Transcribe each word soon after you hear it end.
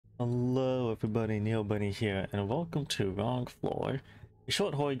Hello everybody, Neobunny here, and welcome to Wrong Floor, a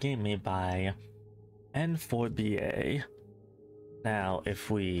short horror game made by N4BA. Now,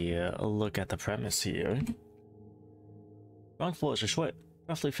 if we look at the premise here, Wrong Floor is a short,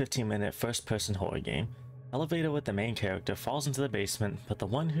 roughly 15-minute first-person horror game. Elevator with the main character falls into the basement, but the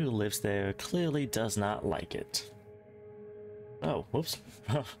one who lives there clearly does not like it. Oh, whoops,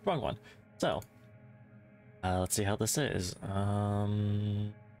 wrong one. So, let's see how this is.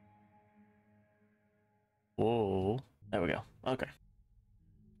 Whoa, there we go. Okay.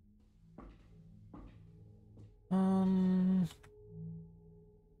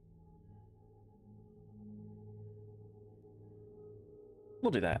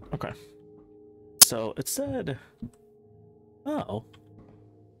 We'll do that. Okay. So it said, oh,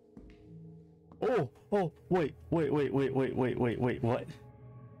 wait, what?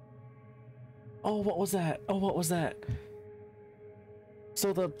 Oh, what was that? Oh, what was that?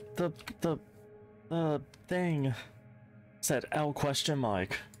 So the thing said L question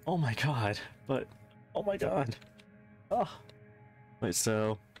mark. Oh my god. But oh my god. Oh. Wait,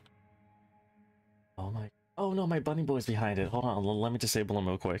 so oh no, my bunny boy's behind it. Hold on, let me disable him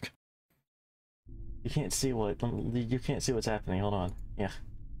real quick. You can't see what's happening. Hold on. Yeah.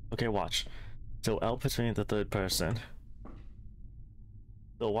 Okay, watch. So L puts me in the third person.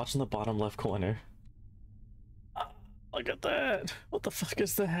 So watch in the bottom left corner. Look at that. What the fuck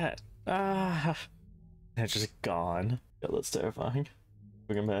is that? Ah. It's just gone. Yeah, that's terrifying.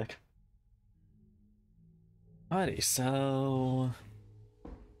 Bring him back. Alrighty, so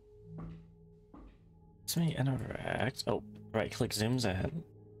let me interact. Oh, right click zooms in.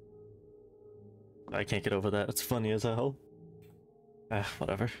 I can't get over that. It's funny as hell.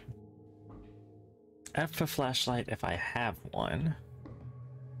 Whatever. F for flashlight if I have one.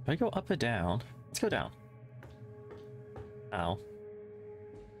 Do I go up or down? Let's go down. Ow.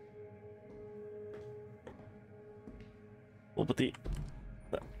 Well, but the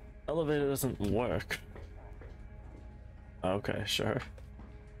elevator doesn't work. Okay, sure.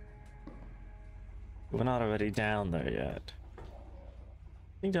 We're not already down there yet.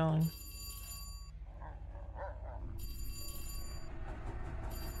 Ding dong.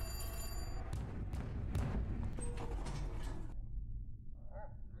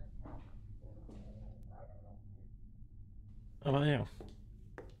 How about you?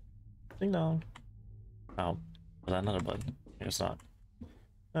 Ding dong. Oh, was that another button? I guess not.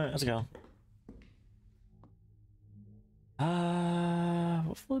 Alright, let's go.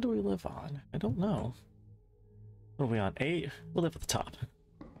 What floor do we live on? I don't know. What are we on? 8? We'll live at the top.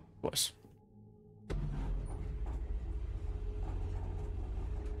 Of course.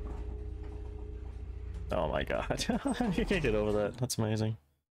 Oh my god. You can't get over that. That's amazing.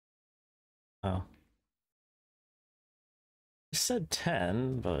 Oh. It said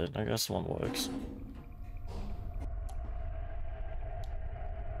 10, but I guess one works.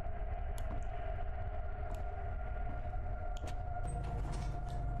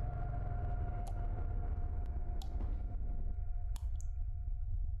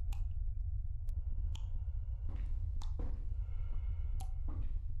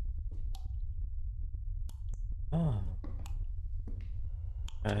 Oh.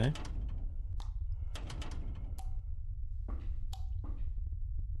 Okay.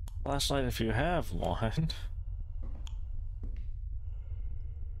 Flashlight if you have one.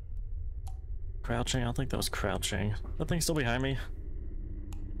 Crouching? I don't think that was crouching. That thing's still behind me?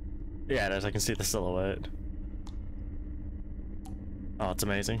 Yeah, it is. I can see the silhouette. Oh, it's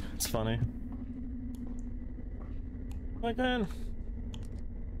amazing. It's funny. Again.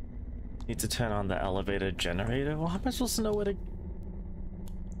 Need to turn on the elevator generator. Well, how am I supposed to know where to...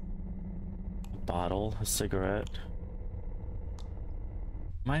 Bottle, a cigarette.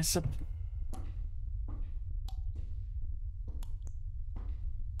 Am I Is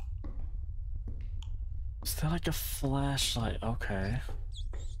that like a flashlight? Okay.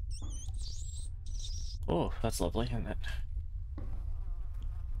 Oh, that's lovely, isn't it?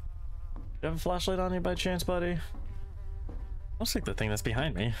 You have a flashlight on you by chance, buddy? Looks like the thing that's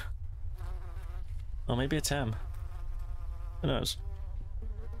behind me. Oh, maybe it's him. Who knows?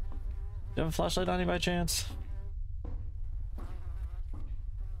 Do you have a flashlight on you by chance?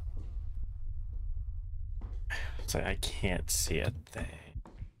 It's like I can't see a thing.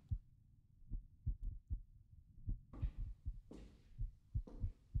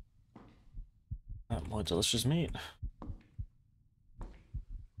 More delicious meat.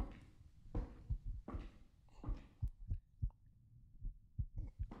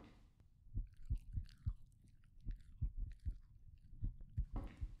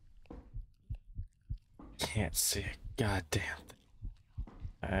 Can't see a goddamn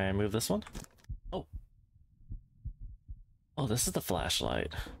thing. I move this one. Oh. Oh, this is the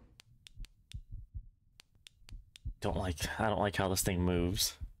flashlight. I don't like how this thing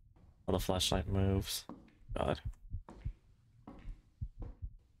moves. How the flashlight moves. God.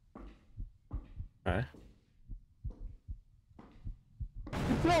 Okay.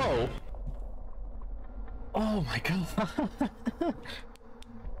 Whoa! Oh my god.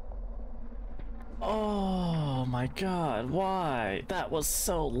 Oh my god, why? That was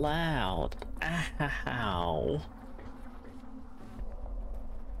so loud. Ow.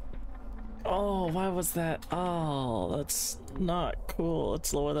 Oh, why was that? Oh, that's not cool.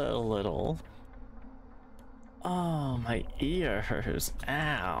 Let's lower that a little. Oh, my ear hurts.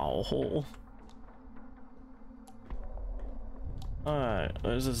 Ow. Alright,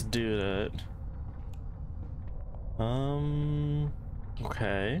 let's just do that.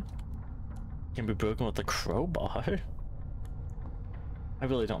 Okay. Can be broken with a crowbar. I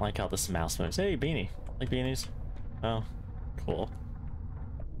really don't like how this mouse moves. Hey, beanie. Like beanies? Oh, cool.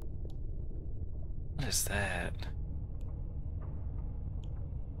 What is that?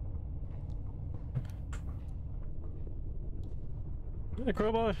 Yeah,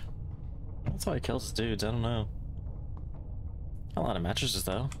 crowbar. That's how he kills dudes. I don't know. A lot of mattresses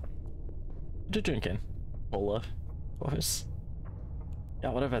though. What you drinking? Cola, of course. Yeah,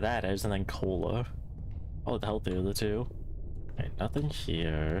 whatever that is, and then cola. Oh, the healthier of the two. Okay, nothing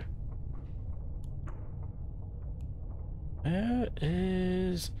here. Where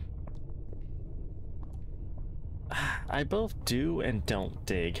is... I both do and don't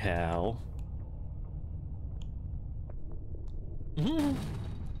dig how.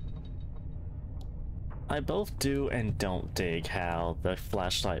 I both do and don't dig how the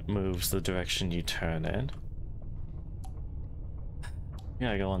flashlight moves the direction you turn in. We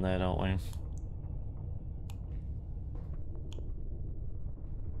gotta go in there, don't we?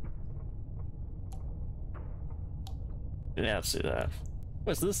 Yeah, let's do that.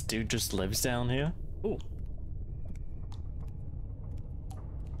 Wait, so this dude just lives down here? Ooh.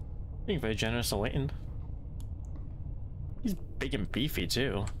 Being very generous and waiting. He's big and beefy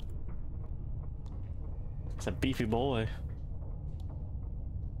too. He's a beefy boy.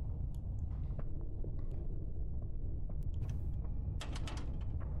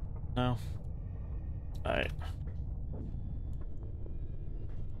 No. Alright.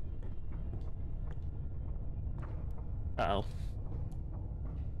 Uh-oh.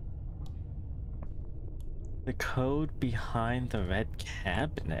 The code behind the red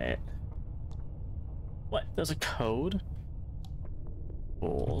cabinet. What? There's a code?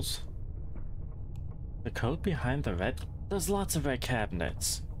 Fools. The code behind the red... There's lots of red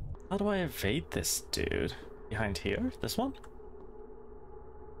cabinets. How do I evade this dude? Behind here? This one?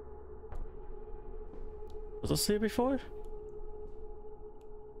 Was this here before?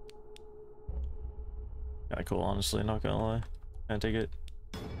 Kinda cool, honestly, not gonna lie. Can't take it.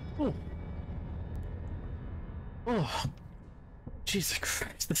 Oh. Oh. Jesus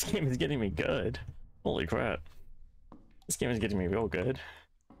Christ, this game is getting me good. Holy crap. This game is getting me real good.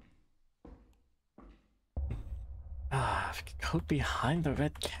 Ah, code behind the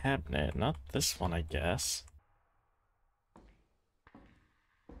red cabinet. Not this one, I guess.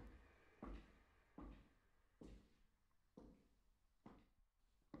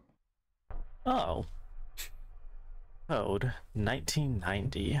 Oh. Code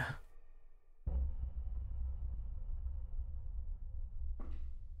 1990.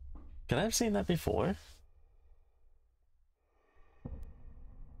 Could I have seen that before?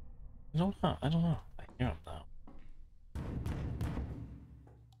 I don't know. I don't know. I hear him though.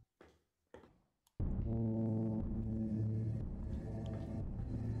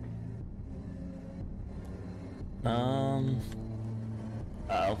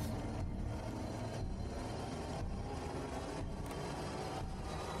 Uh-oh.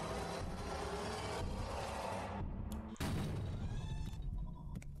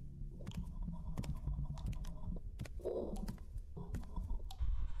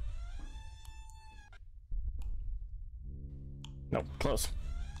 Nope, close.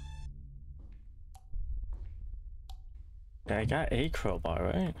 I got a crowbar,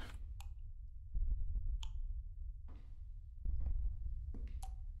 right?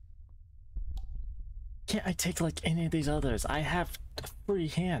 Can't I take like any of these others? I have a free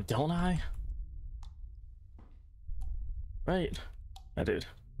hand, don't I? Right. I did.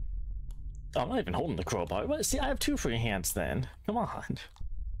 Oh, I'm not even holding the crowbar. What? See, I have two free hands then. Come on.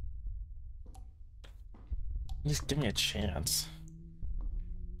 Just give me a chance.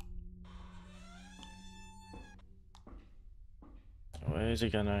 Where is he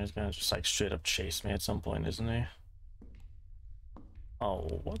gonna? He's gonna just like straight up chase me at some point, isn't he?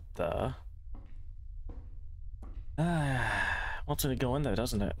 Oh, what the? Wants me to go in there,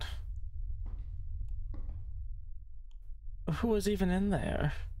 doesn't it? Who was even in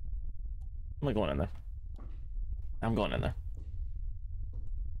there? I'm going in there. I'm going in there.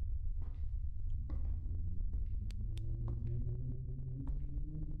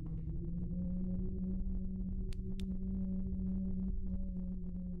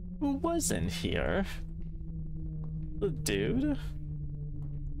 Who was in here? The dude?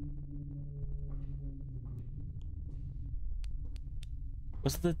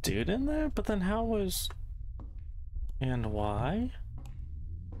 Was the dude in there? But then how was... And why?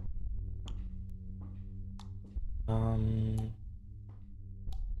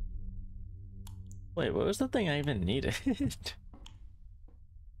 Wait, what was the thing I even needed?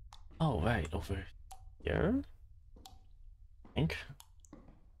 Oh, right, over here? I think.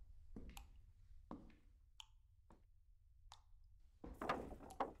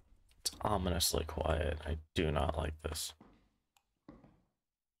 It's ominously quiet. I do not like this.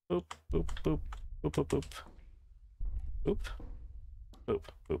 Boop, boop, boop, boop, boop, boop. Boop. Boop,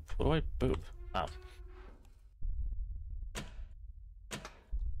 boop. What do I boop? Oh.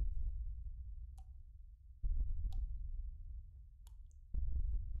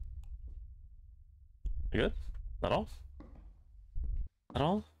 You good? That all? That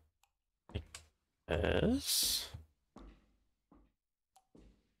all? Yes.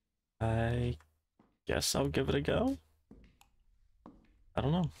 I guess I'll give it a go. I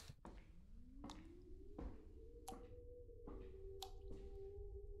don't know.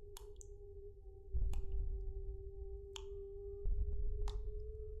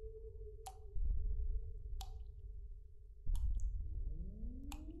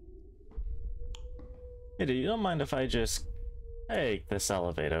 Hey, dude, you don't mind if I just take this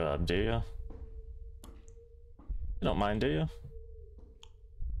elevator up, do you? You don't mind, do you?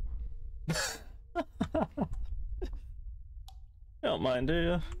 You don't mind, do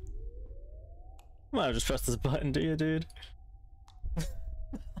you? Might have just press this button, do you, dude? You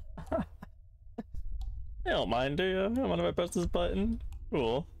don't mind, do you? You don't mind if I press this button?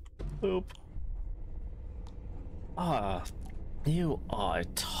 Cool. Boop. Ah, you are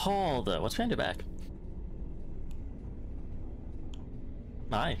tall, though. What's behind your back?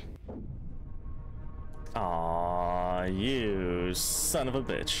 Hi. Aw, you son of a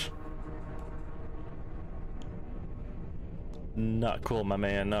bitch. Not cool, my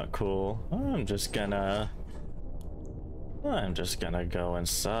man, not cool. I'm just gonna go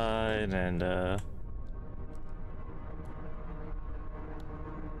inside and you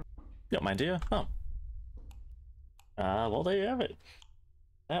don't mind, do you? Oh. Well, there you have it.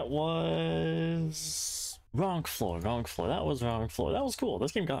 That was wrong floor, wrong floor. That was wrong floor. That was cool.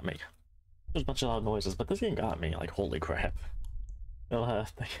 This game got me. There's a bunch of loud noises, but this game got me. Like, holy crap. Well,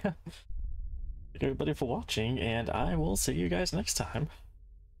 thank you everybody for watching, and I will see you guys next time.